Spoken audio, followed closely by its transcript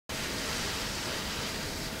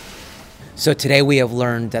So today we have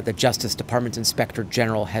learned that the Justice Department's Inspector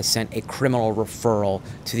General has sent a criminal referral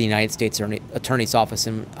to the United States Attorney's Office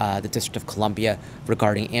in the District of Columbia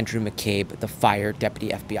regarding Andrew McCabe, the fired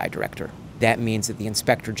Deputy FBI Director. That means that the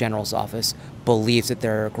Inspector General's office believes that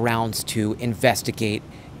there are grounds to investigate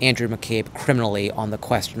Andrew McCabe criminally on the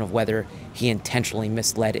question of whether he intentionally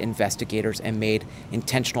misled investigators and made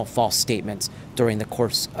intentional false statements during the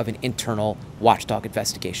course of an internal watchdog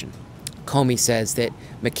investigation. Comey says that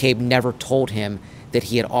McCabe never told him that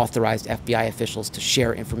he had authorized FBI officials to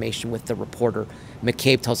share information with the reporter.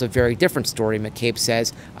 McCabe tells a very different story. McCabe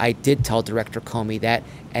says, "I did tell Director Comey that,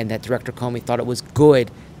 and that Director Comey thought it was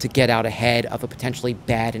good to get out ahead of a potentially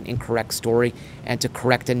bad and incorrect story and to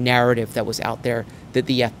correct a narrative that was out there that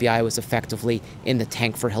the FBI was effectively in the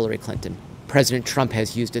tank for Hillary Clinton." President Trump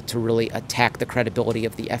has used it to really attack the credibility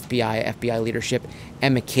of the FBI leadership,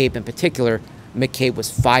 and McCabe in particular. McCabe was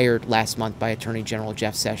fired last month by Attorney General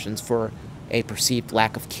Jeff Sessions for a perceived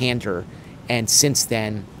lack of candor, and since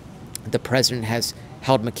then, the president has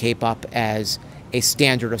held McCabe up as a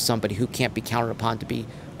standard of somebody who can't be counted upon to be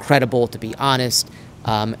credible, to be honest,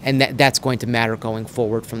 and that's going to matter going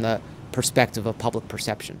forward from the perspective of public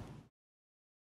perception.